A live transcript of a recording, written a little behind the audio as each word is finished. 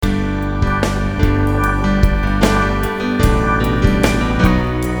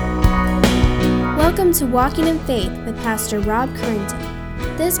Welcome to Walking in Faith with Pastor Rob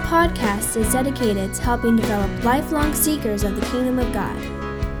Currington. This podcast is dedicated to helping develop lifelong seekers of the kingdom of God.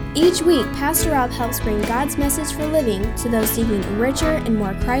 Each week, Pastor Rob helps bring God's message for living to those seeking a richer and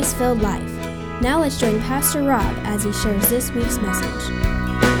more Christ-filled life. Now let's join Pastor Rob as he shares this week's message.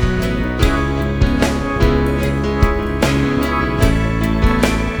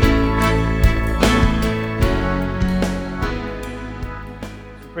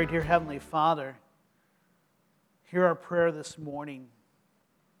 Great dear Heavenly Father, hear our prayer this morning.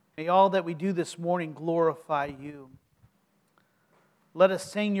 May all that we do this morning glorify you. Let us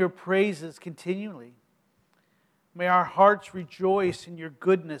sing your praises continually. May our hearts rejoice in your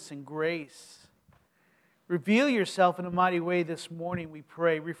goodness and grace. Reveal yourself in a mighty way this morning, we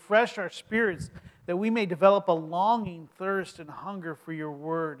pray. Refresh our spirits that we may develop a longing, thirst, and hunger for your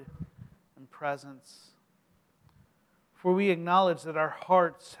word and presence. For we acknowledge that our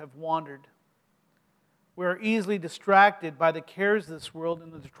hearts have wandered. We are easily distracted by the cares of this world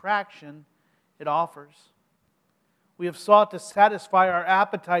and the distraction it offers. We have sought to satisfy our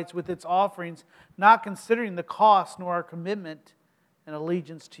appetites with its offerings, not considering the cost nor our commitment and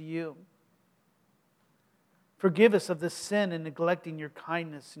allegiance to you. Forgive us of this sin in neglecting your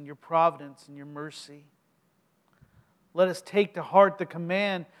kindness and your providence and your mercy. Let us take to heart the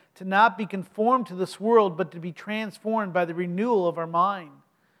command to not be conformed to this world, but to be transformed by the renewal of our mind,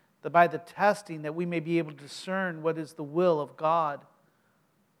 that by the testing that we may be able to discern what is the will of God,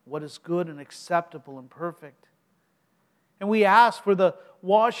 what is good and acceptable and perfect. And we ask for the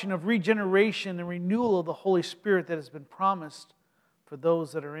washing of regeneration and renewal of the Holy Spirit that has been promised for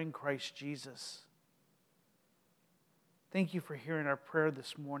those that are in Christ Jesus. Thank you for hearing our prayer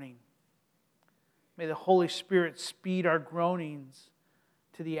this morning. May the Holy Spirit speed our groanings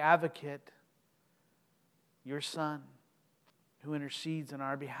to the advocate, your Son, who intercedes on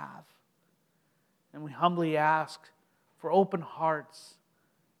our behalf. And we humbly ask for open hearts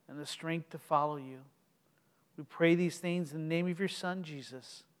and the strength to follow you. We pray these things in the name of your Son,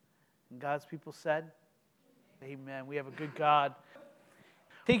 Jesus. And God's people said, amen. We have a good God.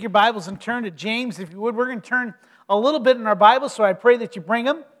 Take your Bibles and turn to James, if you would. We're going to turn a little bit in our Bibles, so I pray that you bring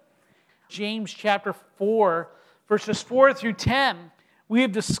them. James chapter 4, verses 4 through 10. We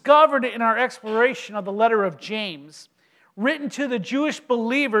have discovered in our exploration of the letter of James, written to the Jewish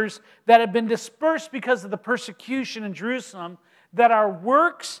believers that have been dispersed because of the persecution in Jerusalem, that our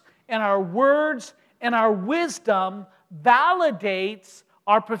works and our words and our wisdom validates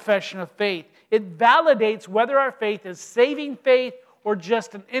our profession of faith. It validates whether our faith is saving faith or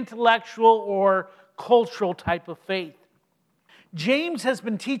just an intellectual or cultural type of faith. James has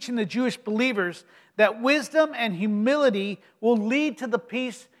been teaching the Jewish believers that wisdom and humility will lead to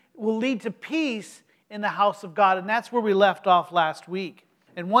peace in the house of God. And that's where we left off last week.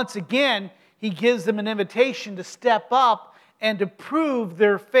 And once again, he gives them an invitation to step up and to prove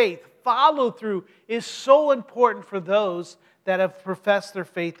their faith. Follow through is so important for those that have professed their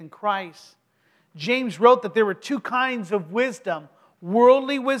faith in Christ. James wrote that there were two kinds of wisdom: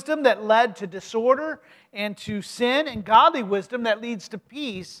 worldly wisdom that led to disorder and to sin, and godly wisdom that leads to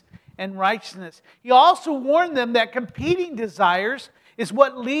peace and righteousness. He also warned them that competing desires is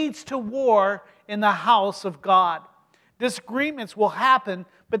what leads to war in the house of God. Disagreements will happen,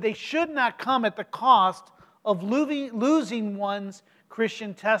 but they should not come at the cost of losing one's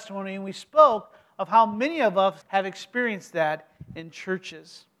Christian testimony. And we spoke of how many of us have experienced that in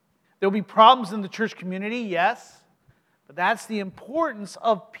churches. There will be problems in the church community, yes. But that's the importance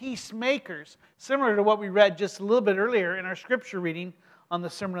of peacemakers, similar to what we read just a little bit earlier in our scripture reading on the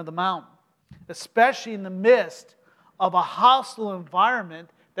Sermon on the Mount, especially in the midst of a hostile environment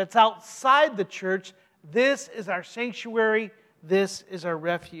that's outside the church. This is our sanctuary. This is our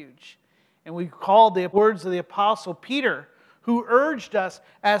refuge. And we call the words of the Apostle Peter, who urged us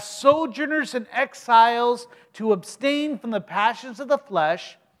as sojourners and exiles to abstain from the passions of the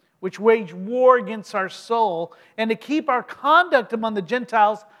flesh, which wage war against our soul, and to keep our conduct among the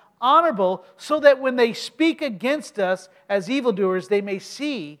Gentiles honorable, so that when they speak against us as evildoers, they may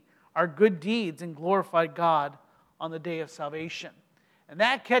see our good deeds and glorify God on the day of salvation. And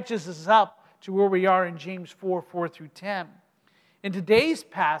that catches us up to where we are in James 4, 4 through 10. In today's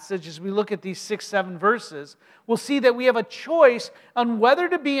passage, as we look at these 6, 7 verses, we'll see that we have a choice on whether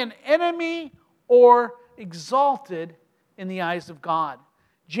to be an enemy or exalted in the eyes of God.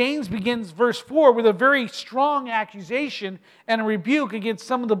 James begins verse 4 with a very strong accusation and a rebuke against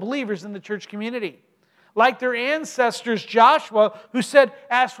some of the believers in the church community. Like their ancestors, Joshua, who said,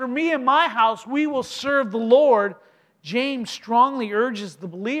 "As for me and my house, we will serve the Lord," James strongly urges the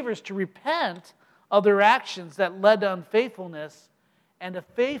believers to repent of their actions that led to unfaithfulness and to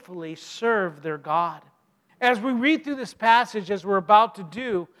faithfully serve their God. As we read through this passage, as we're about to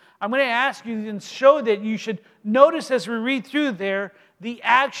do, I'm going to ask you and show that you should notice as we read through there the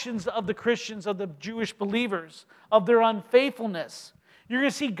actions of the Christians, of the Jewish believers, of their unfaithfulness. You're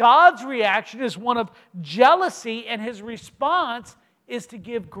going to see God's reaction is one of jealousy, and His response is to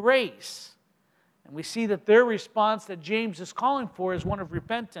give grace. And we see that their response that James is calling for is one of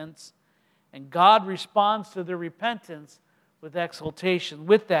repentance, and God responds to their repentance with exaltation.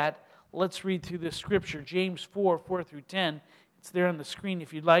 With that, let's read through this scripture, James 4:4-10. It's there on the screen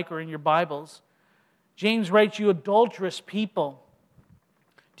if you'd like, or in your Bibles. James writes, "You adulterous people,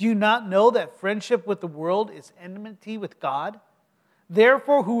 do you not know that friendship with the world is enmity with God?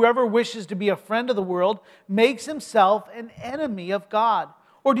 Therefore, whoever wishes to be a friend of the world makes himself an enemy of God.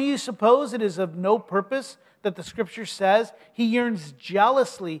 Or do you suppose it is of no purpose that the Scripture says He yearns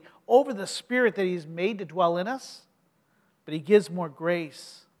jealously over the Spirit that He has made to dwell in us? But He gives more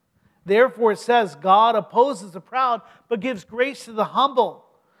grace. Therefore it says, God opposes the proud, but gives grace to the humble.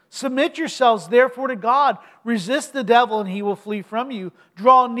 Submit yourselves therefore to God. Resist the devil, and he will flee from you.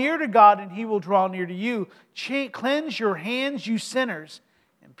 Draw near to God, and He will draw near to you. Cleanse your hands, you sinners,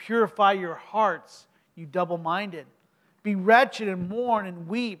 and purify your hearts, you double-minded. Be wretched and mourn and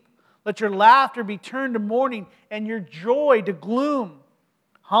weep. Let your laughter be turned to mourning, and your joy to gloom.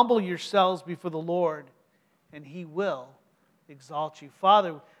 Humble yourselves before the Lord, and He will exalt you."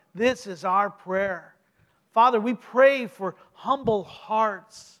 Father, this is our prayer. Father, we pray for humble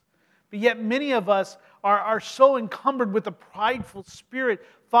hearts. But yet many of us are so encumbered with a prideful spirit.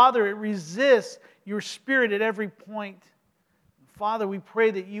 Father, it resists your Spirit at every point. Father, we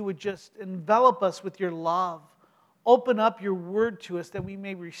pray that you would just envelop us with your love. Open up your word to us that we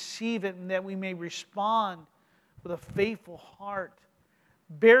may receive it and that we may respond with a faithful heart.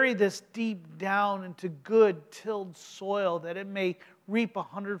 Bury this deep down into good tilled soil that it may reap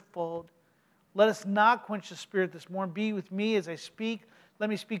 100-fold. Let us not quench the Spirit this morning. Be with me as I speak. Let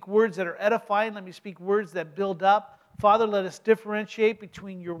me speak words that are edifying. Let me speak words that build up. Father, let us differentiate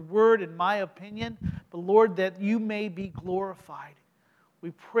between your word and my opinion. But Lord, that you may be glorified. We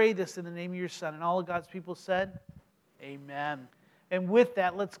pray this in the name of your Son. And all of God's people said, amen. And with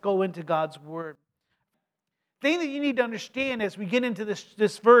that, let's go into God's word. The thing that you need to understand as we get into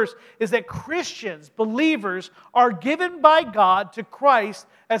this verse is that Christians, believers, are given by God to Christ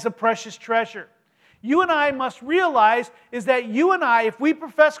as a precious treasure. You and I must realize is that you and I, if we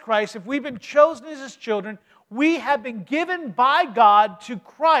profess Christ, if we've been chosen as His children, we have been given by God to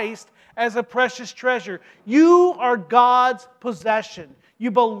Christ as a precious treasure. You are God's possession.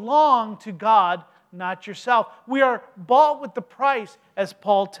 You belong to God, not yourself. We are bought with the price, as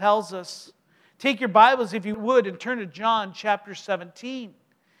Paul tells us. Take your Bibles, if you would, and turn to John chapter 17.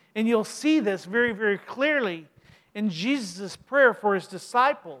 And you'll see this very, very clearly in Jesus' prayer for His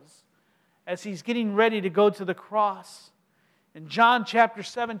disciples as He's getting ready to go to the cross. In John chapter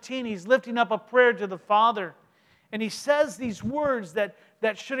 17, He's lifting up a prayer to the Father. And He says these words that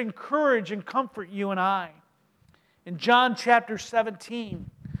should encourage and comfort you and I. In John chapter 17,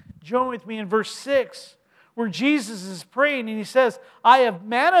 join with me in verse 6. Where Jesus is praying and He says, I have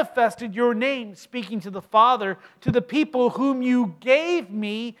manifested your name, speaking to the Father, to the people whom you gave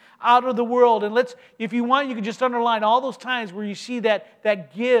me out of the world. And if you want, you can just underline all those times where you see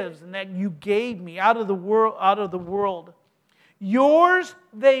that gives and that you gave me out of the world. Yours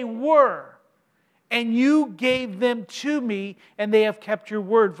they were, and you gave them to me, and they have kept your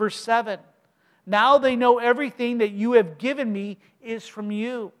word. Verse 7, now they know everything that you have given me is from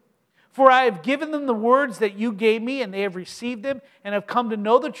you. For I have given them the words that you gave me, and they have received them, and have come to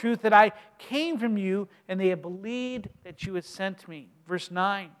know the truth that I came from you, and they have believed that you had sent me. Verse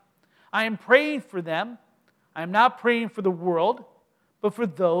 9, I am praying for them. I am not praying for the world, but for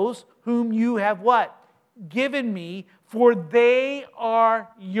those whom you have what? Given me, for they are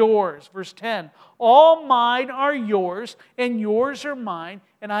yours. Verse 10, all mine are yours, and yours are mine,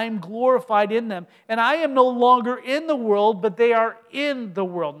 and I am glorified in them. And I am no longer in the world, but they are in the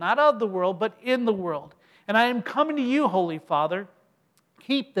world. Not of the world, but in the world. And I am coming to you, Holy Father.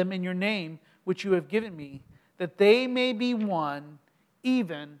 Keep them in your name, which you have given me, that they may be one,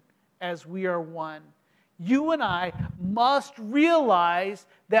 even as we are one. You and I must realize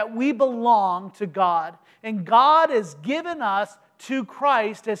that we belong to God. And God has given us to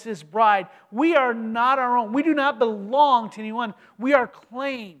Christ as His bride. We are not our own. We do not belong to anyone. We are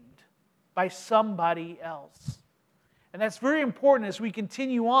claimed by somebody else. And that's very important as we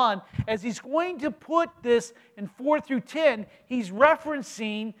continue on. As he's going to put this in 4 through 10, he's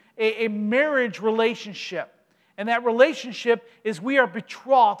referencing a marriage relationship. And that relationship is we are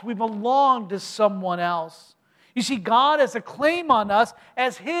betrothed. We belong to someone else. You see, God has a claim on us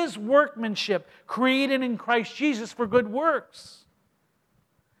as His workmanship, created in Christ Jesus for good works.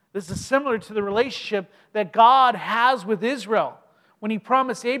 This is similar to the relationship that God has with Israel when He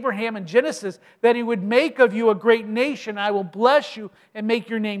promised Abraham in Genesis that He would make of you a great nation. I will bless you and make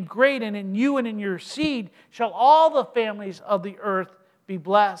your name great, and in you and in your seed shall all the families of the earth be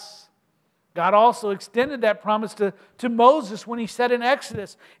blessed. God also extended that promise to Moses when He said in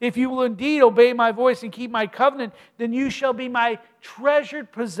Exodus, if you will indeed obey my voice and keep my covenant, then you shall be my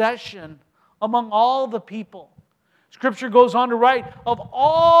treasured possession among all the people. Scripture goes on to write, of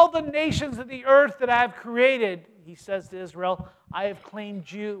all the nations of the earth that I have created, He says to Israel, I have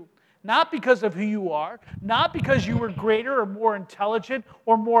claimed you. Not because of who you are, not because you were greater or more intelligent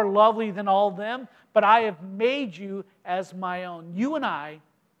or more lovely than all of them, but I have made you as my own. You and I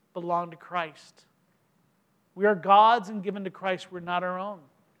belong to Christ. We are God's and given to Christ. We're not our own.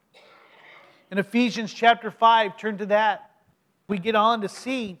 In Ephesians chapter 5, turn to that. We get on to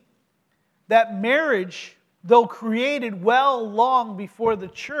see that marriage, though created well long before the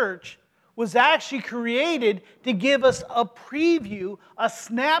church, was actually created to give us a preview, a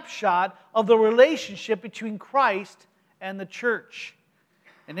snapshot of the relationship between Christ and the church.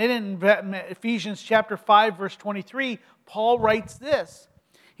 And then in Ephesians chapter 5, verse 23, Paul writes this.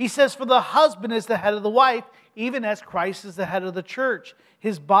 He says, for the husband is the head of the wife, even as Christ is the head of the church,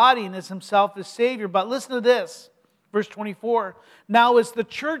 His body, and as Himself His Savior. But listen to this, verse 24. Now as the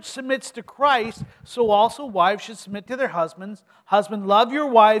church submits to Christ, so also wives should submit to their husbands. Husband, love your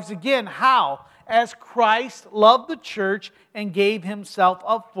wives again. How? As Christ loved the church and gave Himself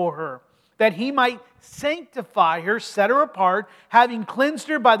up for her, that He might sanctify her, set her apart, having cleansed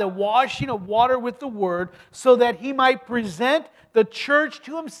her by the washing of water with the word, so that He might present the church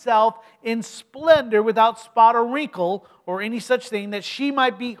to Himself in splendor, without spot or wrinkle or any such thing, that she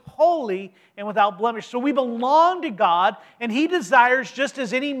might be holy and without blemish. So we belong to God, and He desires, just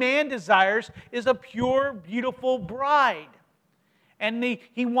as any man desires, is a pure, beautiful bride. And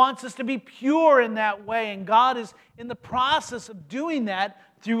He wants us to be pure in that way, and God is in the process of doing that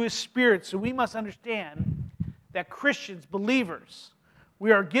through His Spirit. So we must understand that Christians, believers,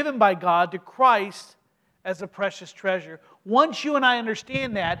 we are given by God to Christ as a precious treasure. Once you and I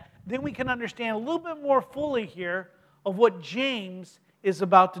understand that, then we can understand a little bit more fully here of what James is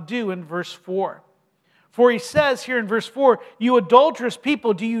about to do in verse 4. For he says here in verse 4, you adulterous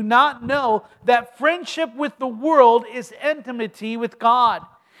people, do you not know that friendship with the world is enmity with God?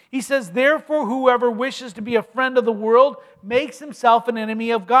 He says, therefore, whoever wishes to be a friend of the world makes himself an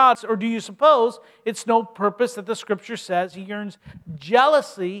enemy of God. Or do you suppose it's no purpose that the Scripture says He yearns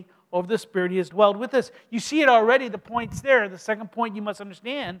jealously over the Spirit He has dwelled with us? You see it already, the point's there. The second point you must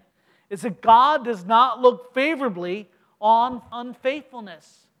understand is that God does not look favorably on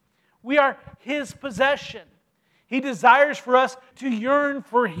unfaithfulness. We are His possession. He desires for us to yearn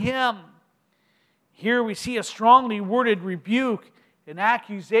for Him. Here we see a strongly worded rebuke, an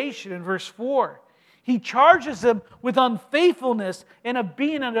accusation in verse 4. He charges them with unfaithfulness and of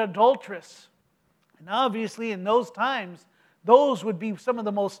being an adulteress. And obviously in those times, those would be some of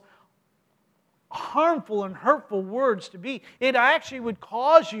the most harmful and hurtful words to be. It actually would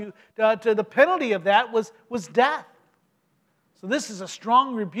cause you to the penalty of that was death. So this is a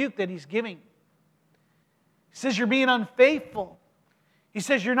strong rebuke that He's giving. He says you're being unfaithful. He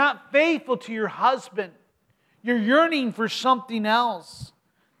says you're not faithful to your husband. You're yearning for something else.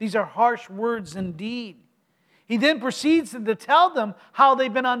 These are harsh words indeed. He then proceeds to tell them how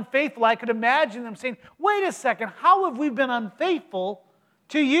they've been unfaithful. I could imagine them saying, wait a second, how have we been unfaithful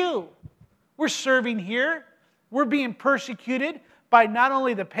to you? We're serving here. We're being persecuted by not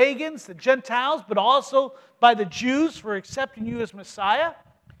only the pagans, the Gentiles, but also by the Jews for accepting you as Messiah.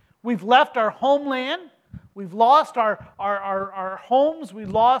 We've left our homeland. We've lost our homes. We've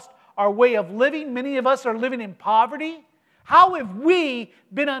lost our way of living. Many of us are living in poverty. How have we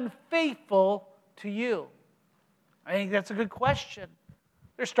been unfaithful to you? I think that's a good question.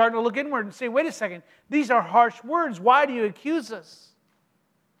 They're starting to look inward and say, wait a second, these are harsh words. Why do you accuse us?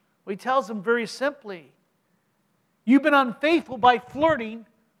 Well, He tells them very simply, you've been unfaithful by flirting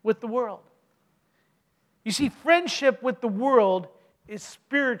with the world. You see, friendship with the world is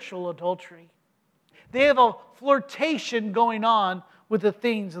spiritual adultery. They have a flirtation going on with the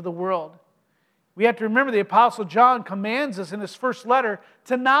things of the world. We have to remember the Apostle John commands us in his first letter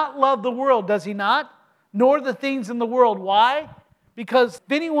to not love the world, does he not? Nor the things in the world. Why? Because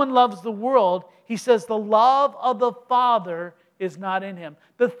if anyone loves the world, he says the love of the Father is not in him.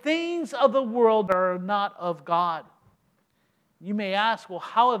 The things of the world are not of God. You may ask, well,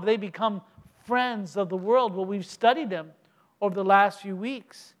 how have they become friends of the world? Well, we've studied them over the last few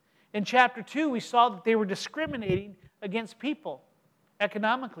weeks. In chapter 2, we saw that they were discriminating against people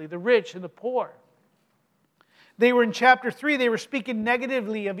economically, the rich and the poor. They were in chapter 3, they were speaking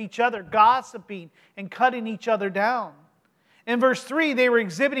negatively of each other, gossiping and cutting each other down. In verse 3, they were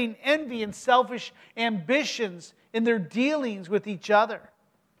exhibiting envy and selfish ambitions in their dealings with each other.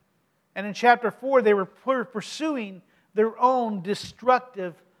 And in chapter 4, they were pursuing their own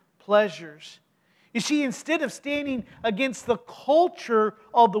destructive pleasures. You see, instead of standing against the culture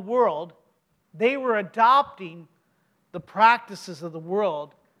of the world, they were adopting the practices of the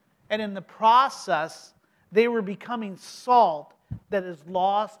world. And in the process, they were becoming salt that has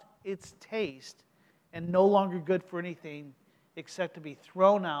lost its taste and no longer good for anything except to be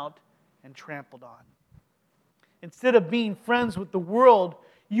thrown out and trampled on. Instead of being friends with the world,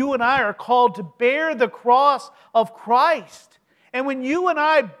 you and I are called to bear the cross of Christ. And when you and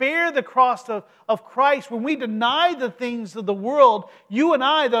I bear the cross of Christ, when we deny the things of the world, you and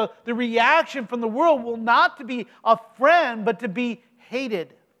I, the reaction from the world will not to be a friend, but to be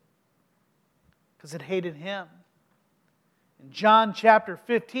hated. Because it hated Him. In John chapter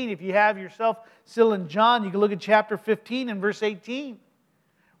 15, if you have yourself still in John, you can look at chapter 15 and verse 18.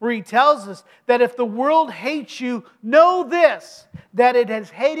 Where He tells us that if the world hates you, know this, that it has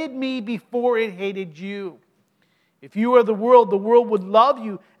hated me before it hated you. If you are the world would love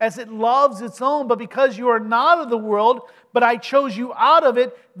you as it loves its own. But because you are not of the world, but I chose you out of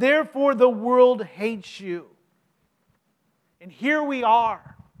it, therefore the world hates you. And here we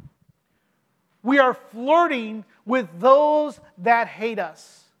are. We are flirting with those that hate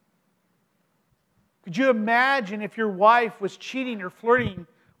us. Could you imagine if your wife was cheating or flirting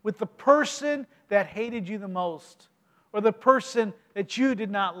with the person that hated you the most, or the person that you did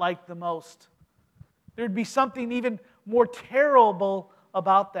not like the most? There'd be something even more terrible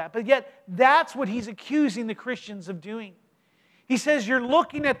about that. But yet, that's what He's accusing the Christians of doing. He says you're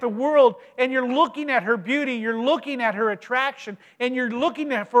looking at the world and you're looking at her beauty, you're looking at her attraction, and you're looking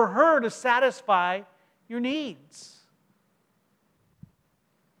for her to satisfy your needs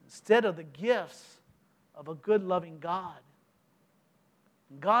instead of the gifts of a good, loving God.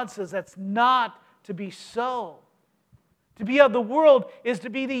 And God says that's not to be so. To be of the world is to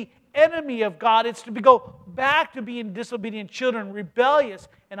be the enemy of God. It's to go back to being disobedient children, rebellious,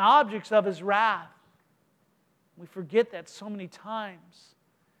 and objects of His wrath. We forget that so many times.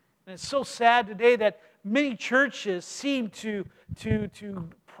 And it's so sad today that many churches seem to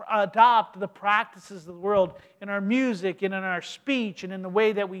adopt the practices of the world in our music and in our speech and in the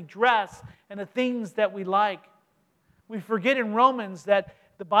way that we dress and the things that we like. We forget in Romans that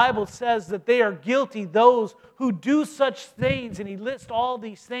the Bible says that they are guilty, those who do such things, and he lists all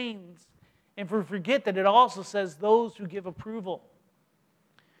these things. And we forget that it also says those who give approval.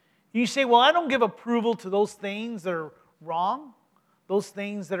 You say, well, I don't give approval to those things that are wrong, those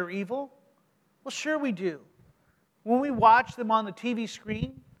things that are evil. Well, sure we do. When we watch them on the TV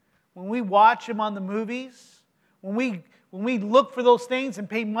screen, when we watch them on the movies, when we look for those things and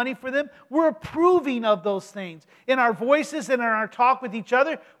pay money for them, we're approving of those things. In our voices and in our talk with each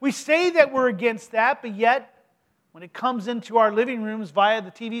other, we say that we're against that, but yet, when it comes into our living rooms via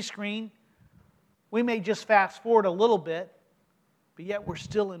the TV screen, we may just fast forward a little bit, but yet we're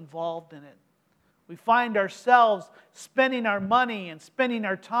still involved in it. We find ourselves spending our money and spending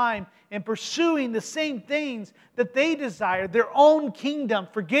our time and pursuing the same things that they desire, their own kingdom,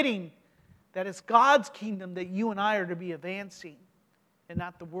 forgetting that it's God's kingdom that you and I are to be advancing and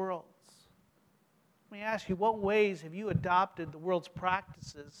not the world's. Let me ask you, what ways have you adopted the world's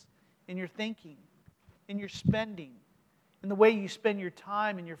practices in your thinking, in your spending, in the way you spend your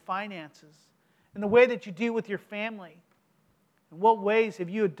time and your finances, in the way that you deal with your family? In what ways have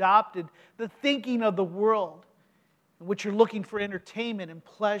you adopted the thinking of the world in which you're looking for entertainment and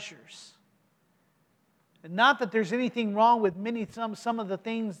pleasures? And not that there's anything wrong with some of the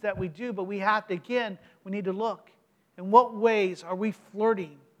things that we do, but we have to, again, we need to look. In what ways are we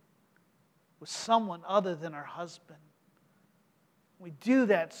flirting with someone other than our husband? We do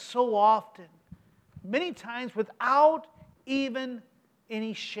that so often, many times without even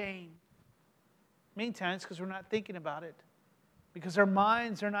any shame. Many times because we're not thinking about it. Because our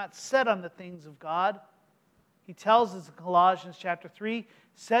minds are not set on the things of God. He tells us in Colossians chapter 3,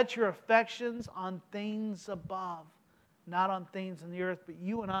 set your affections on things above, not on things on the earth. But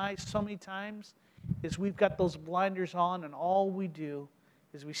you and I, so many times, is we've got those blinders on, and all we do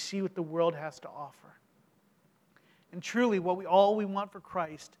is we see what the world has to offer. And truly, all we want for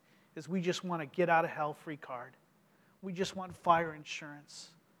Christ is we just want a get out of hell free card. We just want fire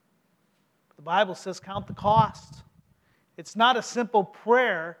insurance. The Bible says count the cost. It's not a simple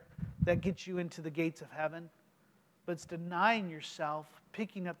prayer that gets you into the gates of heaven, but it's denying yourself,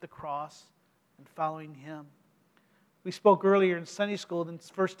 picking up the cross, and following Him. We spoke earlier in Sunday school in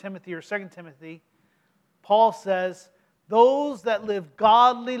 1 Timothy or 2 Timothy. Paul says, those that live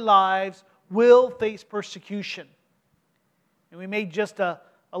godly lives will face persecution. And we made just a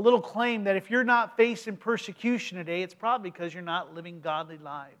little claim that if you're not facing persecution today, it's probably because you're not living godly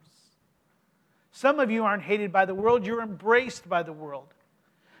lives. Some of you aren't hated by the world, you're embraced by the world.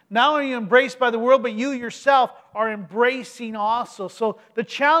 Not only are you embraced by the world, but you yourself are embracing also. So the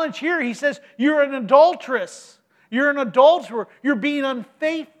challenge here, he says, you're an adulteress. You're an adulterer. You're being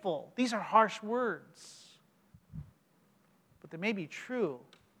unfaithful. These are harsh words. But they may be true.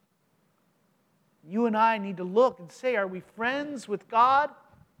 You and I need to look and say, are we friends with God?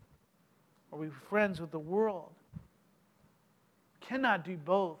 Or are we friends with the world? Cannot do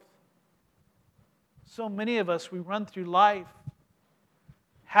both. So many of us, we run through life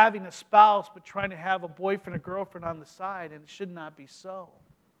having a spouse, but trying to have a boyfriend or girlfriend on the side, and it should not be so.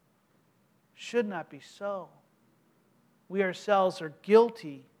 Should not be so. We ourselves are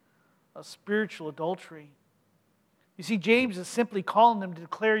guilty of spiritual adultery. You see, James is simply calling them to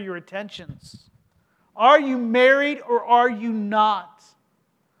declare your intentions. Are you married or are you not?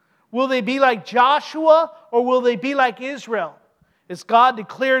 Will they be like Joshua or will they be like Israel? As God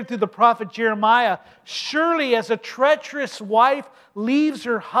declared through the prophet Jeremiah, surely as a treacherous wife leaves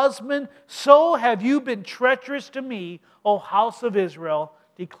her husband, so have you been treacherous to me, O house of Israel,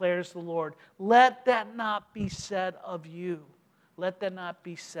 declares the Lord. Let that not be said of you. Let that not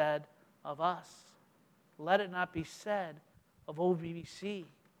be said of us. Let it not be said of OVBC.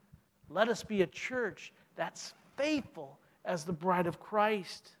 Let us be a church that's faithful as the bride of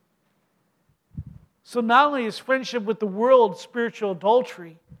Christ. So not only is friendship with the world spiritual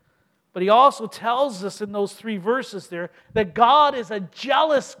adultery, but he also tells us in those 3 verses there that God is a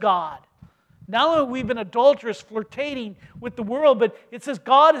jealous God. Not only have we been adulterous, flirtating with the world, but it says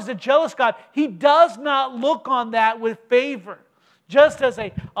God is a jealous God. He does not look on that with favor. Just as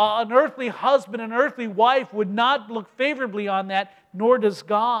an earthly husband and an earthly wife would not look favorably on that, nor does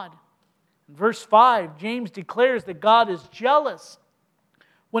God. In verse 5, James declares that God is jealous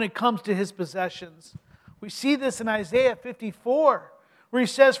when it comes to His possessions. We see this in Isaiah 54, where he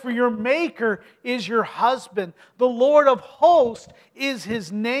says, for your Maker is your husband, the Lord of hosts is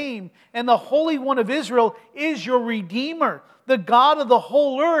His name, and the Holy One of Israel is your Redeemer. The God of the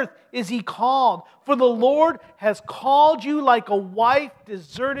whole earth is He called. For the Lord has called you like a wife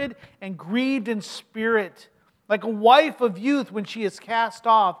deserted and grieved in spirit, like a wife of youth when she is cast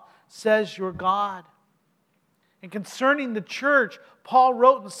off, says your God. And concerning the church, Paul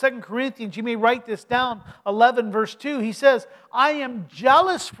wrote in 2 Corinthians, you may write this down, 11 verse 2, he says, I am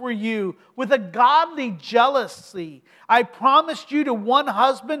jealous for you with a godly jealousy. I promised you to one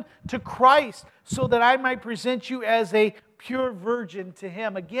husband, to Christ, so that I might present you as a pure virgin to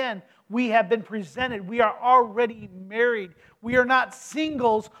Him. Again, we have been presented. We are already married. We are not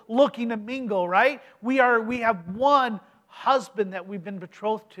singles looking to mingle, right? We have one husband that we've been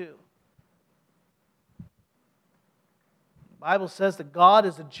betrothed to. The Bible says that God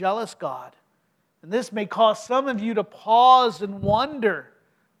is a jealous God. And this may cause some of you to pause and wonder,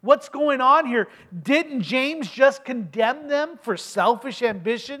 what's going on here? Didn't James just condemn them for selfish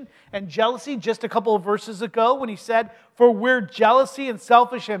ambition and jealousy just a couple of verses ago when he said, for where jealousy and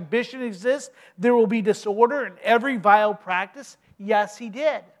selfish ambition exist, there will be disorder and every vile practice? Yes, he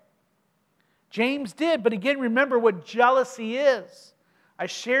did. James did, but again, remember what jealousy is. I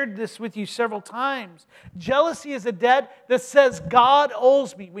shared this with you several times. Jealousy is a debt that says God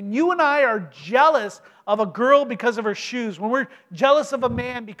owes me. When you and I are jealous of a girl because of her shoes, when we're jealous of a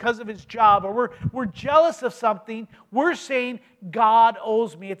man because of his job, or we're jealous of something, we're saying God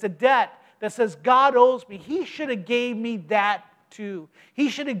owes me. It's a debt that says God owes me. He should have gave me that too. He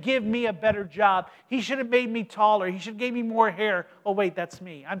should have given me a better job. He should have made me taller. He should have gave me more hair. Oh wait, that's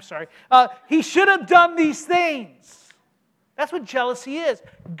me. I'm sorry. He should have done these things. That's what jealousy is.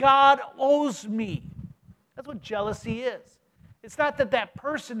 God owes me. That's what jealousy is. It's not that that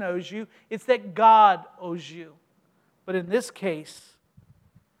person owes you. It's that God owes you. But in this case,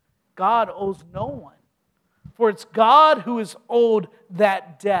 God owes no one. For it's God who is owed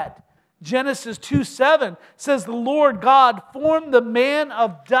that debt. Genesis 2:7 says, the Lord God formed the man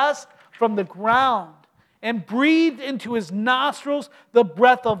of dust from the ground and breathed into his nostrils the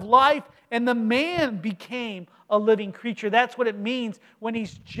breath of life, and the man became a living creature. That's what it means when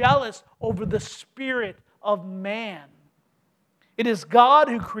he's jealous over the spirit of man. It is God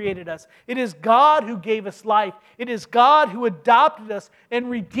who created us. It is God who gave us life. It is God who adopted us and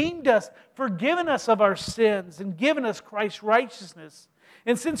redeemed us, forgiven us of our sins, and given us Christ's righteousness.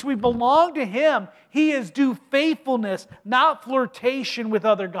 And since we belong to Him, He is due faithfulness, not flirtation with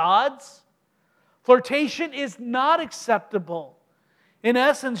other gods. Flirtation is not acceptable. In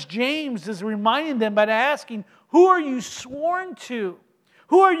essence, James is reminding them by asking, who are you sworn to?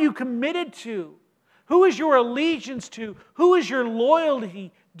 Who are you committed to? Who is your allegiance to? Who is your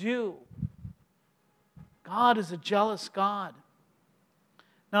loyalty due? God is a jealous God.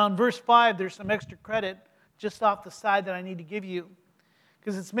 Now in verse 5, there's some extra credit just off the side that I need to give you.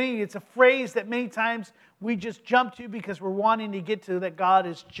 Because it's a phrase that many times we just jump to because we're wanting to get to that God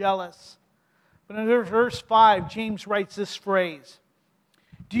is jealous. But in verse 5, James writes this phrase.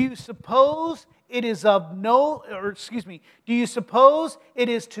 Do you suppose it is to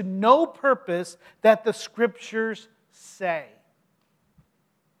no purpose that the Scriptures say?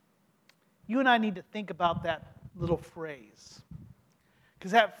 You and I need to think about that little phrase.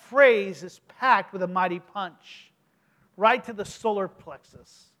 Because that phrase is packed with a mighty punch, right to the solar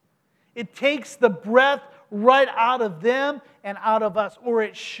plexus. It takes the breath right out of them and out of us, or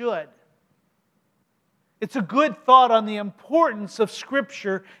it should. It's a good thought on the importance of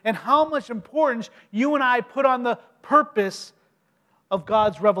Scripture and how much importance you and I put on the purpose of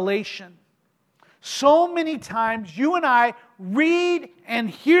God's revelation. So many times you and I read and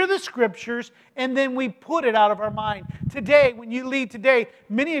hear the Scriptures and then we put it out of our mind. Today, when you leave today,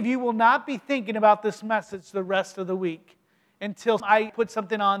 many of you will not be thinking about this message the rest of the week until I put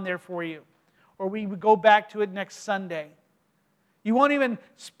something on there for you. Or we would go back to it next Sunday. You won't even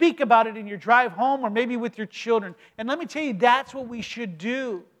speak about it in your drive home or maybe with your children. And let me tell you, that's what we should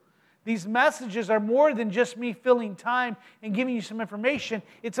do. These messages are more than just me filling time and giving you some information.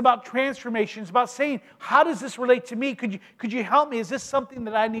 It's about transformation. It's about saying, how does this relate to me? Could you help me? Is this something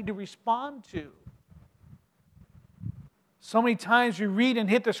that I need to respond to? So many times we read and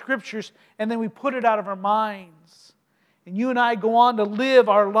hit the Scriptures and then we put it out of our minds. And you and I go on to live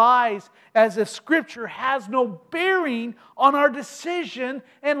our lives as if Scripture has no bearing on our decision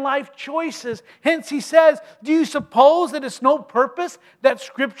and life choices. Hence he says, do you suppose that it's no purpose that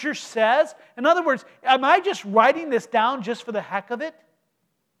Scripture says? In other words, am I just writing this down just for the heck of it?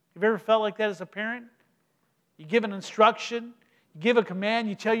 Have you ever felt like that as a parent? You give an instruction, you give a command,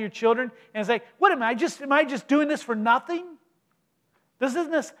 you tell your children, and it's like, what am I just doing this for nothing? Doesn't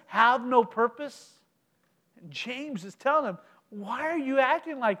this have no purpose? James is telling them, why are you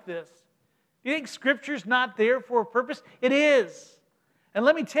acting like this? You think Scripture's not there for a purpose? It is. And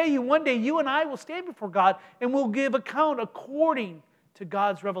let me tell you, one day you and I will stand before God and we'll give account according to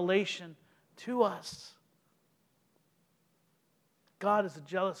God's revelation to us. God is a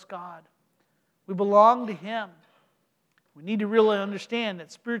jealous God. We belong to Him. We need to really understand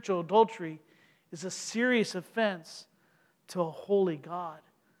that spiritual adultery is a serious offense to a holy God.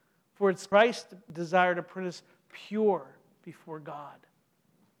 For it's Christ's desire to put us pure before God.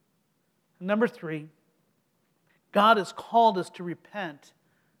 And number 3, God has called us to repent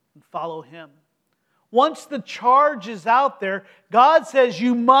and follow Him. Once the charge is out there, God says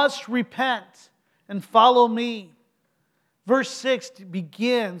you must repent and follow me. Verse 6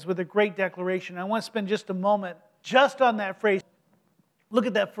 begins with a great declaration. I want to spend just a moment just on that phrase. Look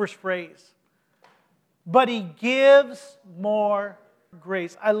at that first phrase. But He gives more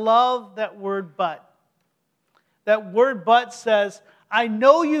grace. I love that word but. That word but says, I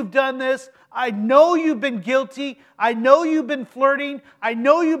know you've done this. I know you've been guilty. I know you've been flirting. I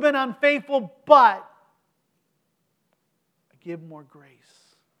know you've been unfaithful, but I give more grace.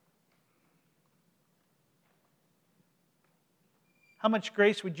 How much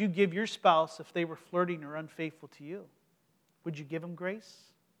grace would you give your spouse if they were flirting or unfaithful to you? Would you give them grace?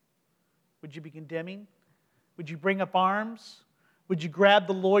 Would you be condemning? Would you bring up arms? Would you grab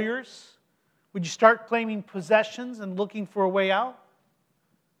the lawyers? Would you start claiming possessions and looking for a way out?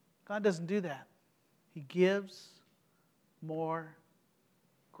 God doesn't do that. He gives more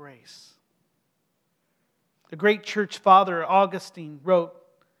grace. The great church father Augustine wrote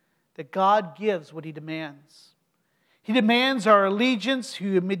that God gives what He demands. He demands our allegiance,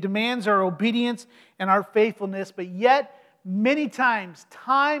 He demands our obedience and our faithfulness, but yet many times,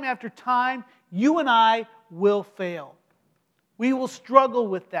 time after time, you and I will fail. We will struggle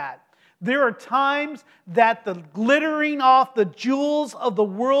with that. There are times that the glittering off the jewels of the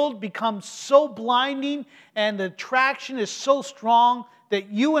world becomes so blinding and the attraction is so strong that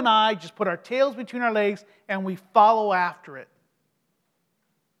you and I just put our tails between our legs and we follow after it.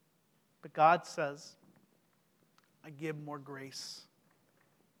 But God says, I give more grace.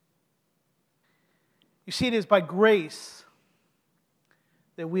 You see, it is by grace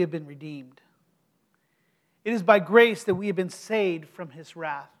that we have been redeemed. It is by grace that we have been saved from His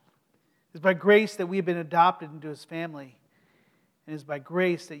wrath. It is by grace that we have been adopted into His family. And it is by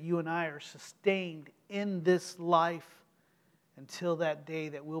grace that you and I are sustained in this life until that day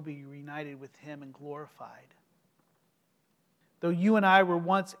that we'll be reunited with Him and glorified. Though you and I were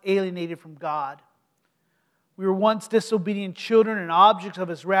once alienated from God, we were once disobedient children and objects of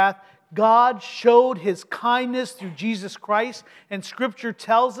His wrath, God showed His kindness through Jesus Christ. And Scripture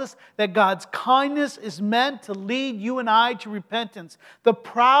tells us that God's kindness is meant to lead you and I to repentance. The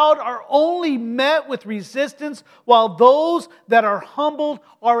proud are only met with resistance, while those that are humbled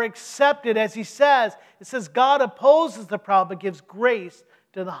are accepted. As He says, it says, God opposes the proud but gives grace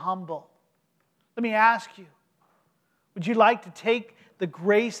to the humble. Let me ask you, would you like to take the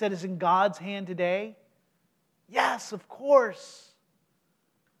grace that is in God's hand today? Yes, of course.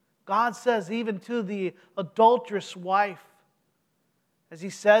 God says even to the adulterous wife, as He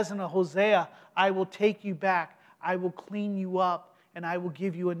says in Hosea, I will take you back, I will clean you up, and I will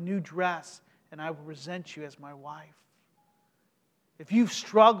give you a new dress, and I will present you as my wife. If you've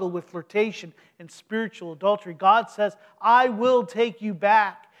struggled with flirtation and spiritual adultery, God says, I will take you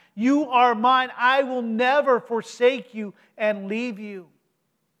back. You are mine. I will never forsake you and leave you.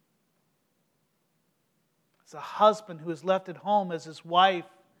 As a husband who is left at home as his wife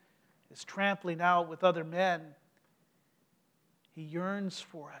is trampling out with other men, He yearns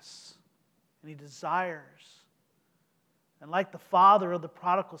for us and He desires. And like the father of the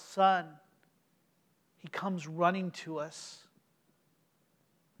prodigal son, He comes running to us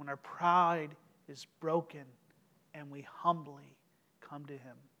when our pride is broken and we humbly come to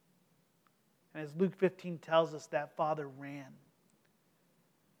Him. And as Luke 15 tells us, that father ran.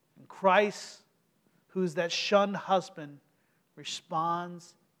 And Christ, who is that shunned husband,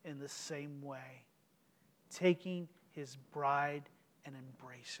 responds in the same way, taking His bride and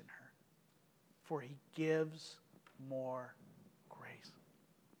embracing her. For He gives more grace.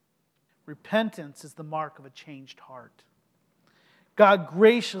 Repentance is the mark of a changed heart. God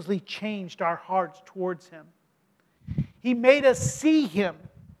graciously changed our hearts towards Him. He made us see Him.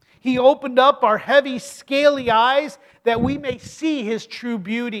 He opened up our heavy, scaly eyes that we may see His true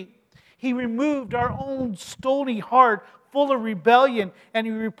beauty. He removed our own stony heart full of rebellion, and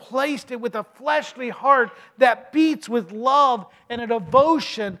He replaced it with a fleshly heart that beats with love and a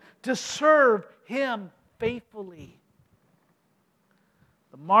devotion to serve Him faithfully.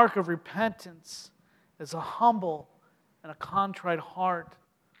 The mark of repentance is a humble and a contrite heart.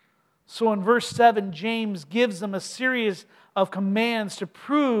 So in verse 7, James gives them a series of commands to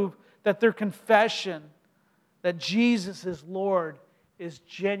prove that their confession that Jesus is Lord is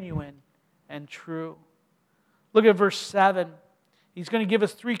genuine and true. Look at verse 7. He's going to give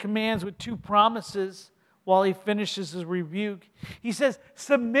us 3 commands with 2 promises while he finishes his rebuke. He says,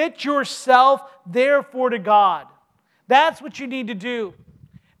 submit yourself therefore to God. That's what you need to do.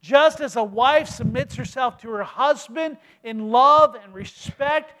 Just as a wife submits herself to her husband in love and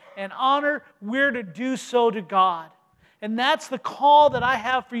respect and honor, we're to do so to God. And that's the call that I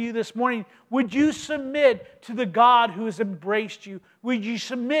have for you this morning. Would you submit to the God who has embraced you? Would you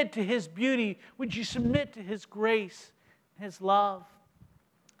submit to His beauty? Would you submit to His grace, His love,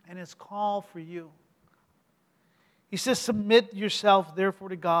 and His call for you? He says, submit yourself therefore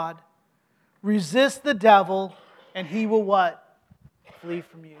to God. Resist the devil, and he will what? Flee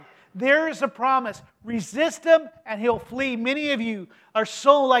from you. There is a promise. Resist him and he'll flee. Many of you are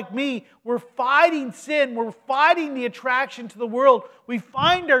so like me. We're fighting sin. We're fighting the attraction to the world. We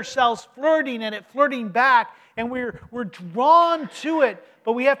find ourselves flirting and it flirting back, and we're drawn to it.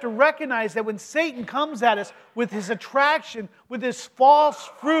 But we have to recognize that when Satan comes at us with his attraction, with his false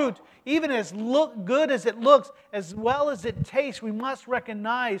fruit, even as good as it looks, as well as it tastes, we must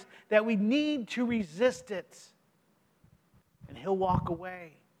recognize that we need to resist it. And he'll walk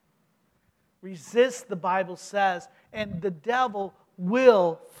away. Resist, the Bible says, and the devil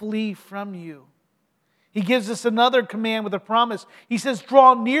will flee from you. He gives us another command with a promise. He says,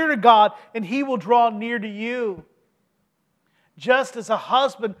 draw near to God, and He will draw near to you. Just as a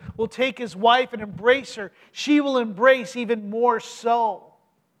husband will take his wife and embrace her, she will embrace even more so.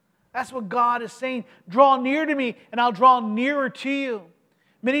 That's what God is saying. Draw near to me, and I'll draw nearer to you.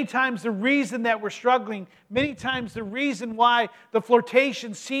 Many times the reason that we're struggling, many times the reason why the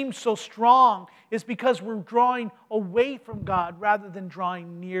flirtation seems so strong is because we're drawing away from God rather than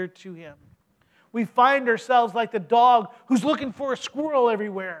drawing near to Him. We find ourselves like the dog who's looking for a squirrel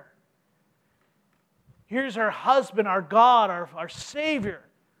everywhere. Here's our husband, our God, our Savior,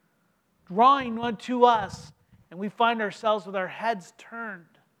 drawing unto us, and we find ourselves with our heads turned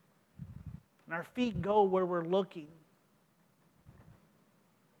and our feet go where we're looking.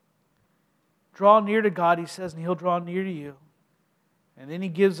 Draw near to God, He says, and He'll draw near to you. And then He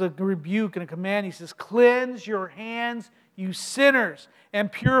gives a rebuke and a command. He says, cleanse your hands, you sinners,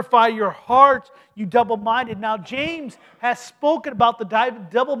 and purify your hearts, you double-minded. Now, James has spoken about the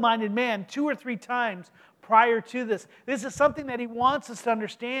double-minded man 2 or 3 times prior to this. This is something that he wants us to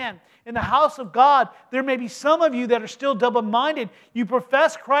understand. In the house of God, there may be some of you that are still double-minded. You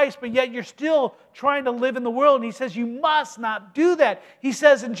profess Christ, but yet you're still trying to live in the world. And he says you must not do that. He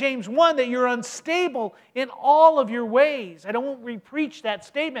says in James 1 that you're unstable in all of your ways. I don't re-preach that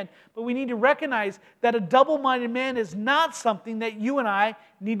statement, but we need to recognize that a double-minded man is not something that you and I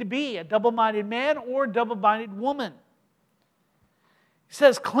need to be. A double-minded man or a double-minded woman. He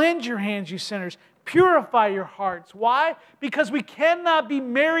says, cleanse your hands, you sinners. Purify your hearts. Why? Because we cannot be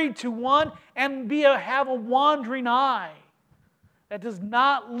married to one and have a wandering eye. That does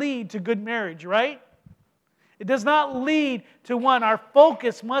not lead to good marriage, right? It does not lead to one. Our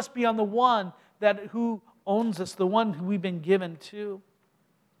focus must be on the one who owns us, the one who we've been given to.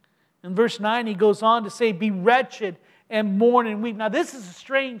 In verse 9, he goes on to say, be wretched and mourn and weep. Now, this is a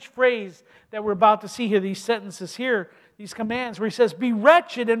strange phrase that we're about to see here, these sentences here, these commands, where he says, be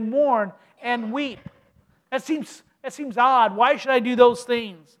wretched and mourn and weep. That seems odd. Why should I do those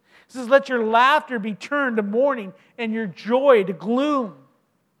things? He says, let your laughter be turned to mourning and your joy to gloom.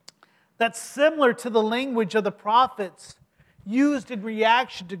 That's similar to the language of the prophets used in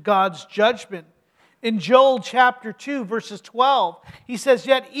reaction to God's judgment. In Joel chapter 2, verses 12, he says,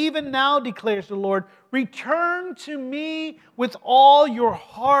 yet even now, declares the Lord, return to me with all your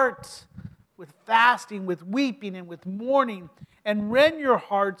heart, with fasting, with weeping, and with mourning, and rend your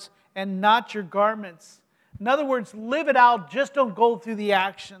hearts and not your garments. In other words, live it out, just don't go through the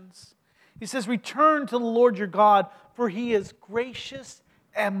actions. He says, return to the Lord your God, for He is gracious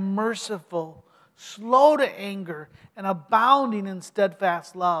and merciful, slow to anger, and abounding in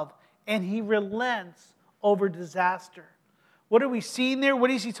steadfast love, and He relents over disaster. What are we seeing there? What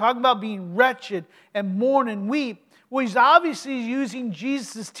is He talking about? Being wretched and mourn and weep. Well, He's obviously using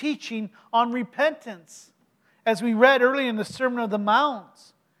Jesus' teaching on repentance. As we read earlier in the Sermon on the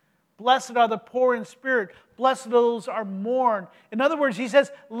Mount, blessed are the poor in spirit. Blessed are those who are mourn. In other words, he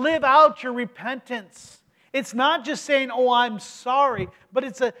says, live out your repentance. It's not just saying, oh, I'm sorry, but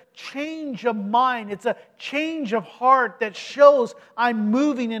it's a change of mind. It's a change of heart that shows I'm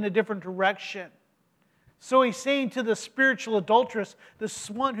moving in a different direction. So he's saying to the spiritual adulteress, this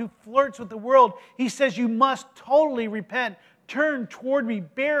one who flirts with the world, he says, you must totally repent. Turn toward me,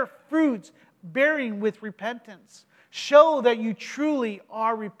 bear fruits, bearing with repentance. Show that you truly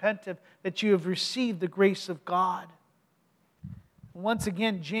are repentant, that you have received the grace of God. Once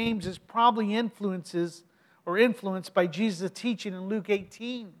again, James is probably influenced by Jesus' teaching in Luke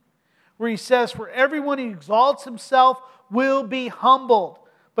 18, where he says, for everyone who exalts himself will be humbled,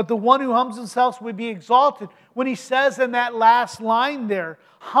 but the one who humbles himself will be exalted. When he says in that last line there,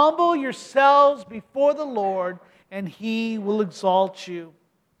 humble yourselves before the Lord, and He will exalt you.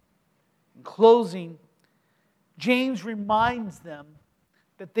 In closing, James reminds them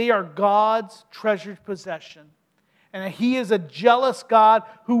that they are God's treasured possession and that He is a jealous God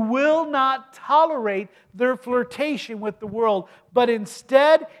who will not tolerate their flirtation with the world, but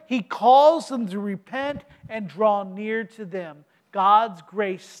instead He calls them to repent and draw near to them. God's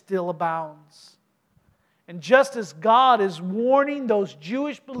grace still abounds. And just as God is warning those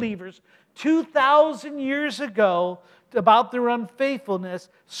Jewish believers 2,000 years ago about their unfaithfulness,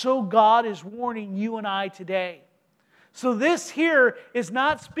 so God is warning you and I today. So this here is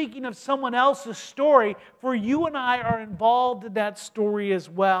not speaking of someone else's story, for you and I are involved in that story as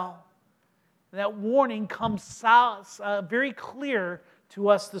well. And that warning comes very clear to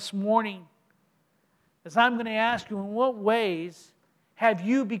us this morning. As I'm going to ask you, in what ways have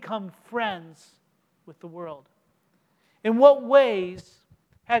you become friends with the world? In what ways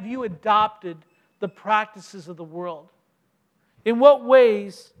have you adopted the practices of the world? In what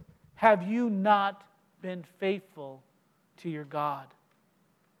ways have you not been faithful to your God?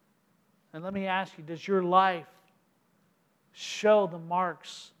 And let me ask you, does your life show the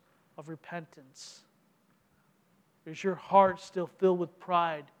marks of repentance? Is your heart still filled with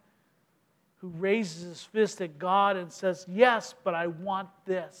pride, who raises his fist at God and says, yes, but I want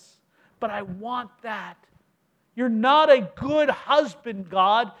this, but I want that? You're not a good husband,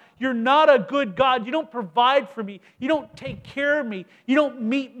 God. You're not a good God. You don't provide for me. You don't take care of me. You don't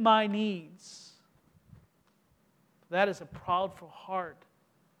meet my needs. That is a proudful heart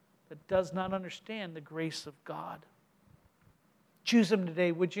that does not understand the grace of God. Choose Him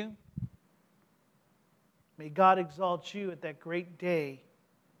today, would you? May God exalt you at that great day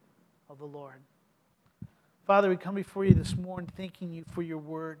of the Lord. Father, we come before you this morning thanking you for your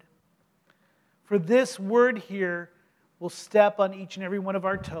word. For this word here will step on each and every one of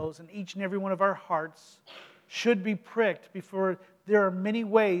our toes and each and every one of our hearts, should be pricked before there are many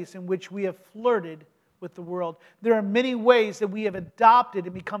ways in which we have flirted with the world. There are many ways that we have adopted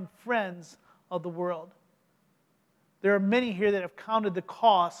and become friends of the world. There are many here that have counted the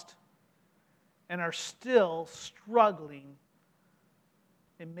cost and are still struggling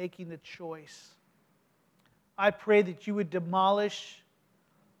in making the choice. I pray that you would demolish,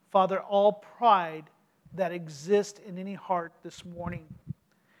 Father, all pride that exists in any heart this morning.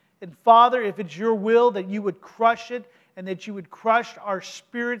 And Father, if it's your will that you would crush it and that you would crush our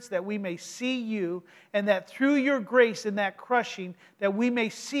spirits that we may see you, and that through your grace in that crushing that we may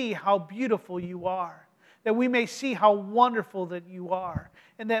see how beautiful you are, that we may see how wonderful that you are,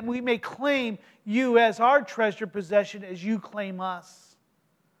 and that we may claim you as our treasured possession as you claim us.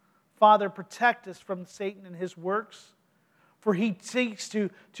 Father, protect us from Satan and his works, for he seeks to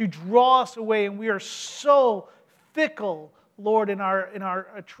draw us away, and we are so fickle, Lord, in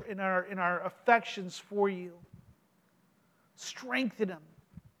our affections for you. Strengthen him.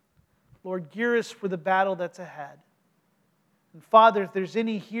 Lord, gear us for the battle that's ahead. And Father, if there's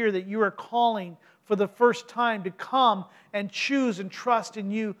any here that you are calling for the first time to come and choose and trust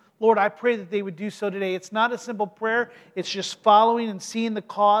in you, Lord, I pray that they would do so today. It's not a simple prayer. It's just following and seeing the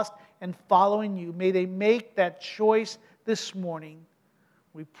cost and following you. May they make that choice this morning.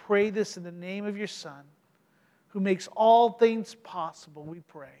 We pray this in the name of your Son, who makes all things possible, we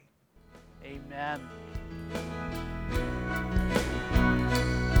pray. Amen.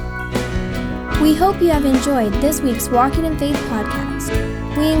 We hope you have enjoyed this week's Walking in Faith podcast.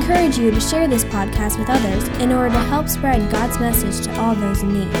 We encourage you to share this podcast with others in order to help spread God's message to all those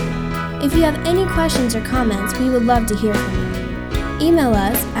in need. If you have any questions or comments, we would love to hear from you. Email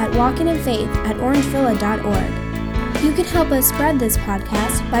us at walkinginfaith@orangevilla.org. You can help us spread this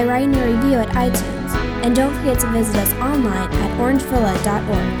podcast by writing a review at iTunes, and don't forget to visit us online at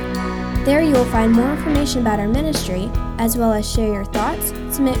orangevilla.org. There you will find more information about our ministry, as well as share your thoughts,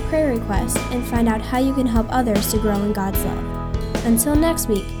 submit prayer requests, and find out how you can help others to grow in God's love. Until next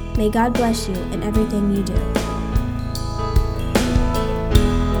week, may God bless you in everything you do.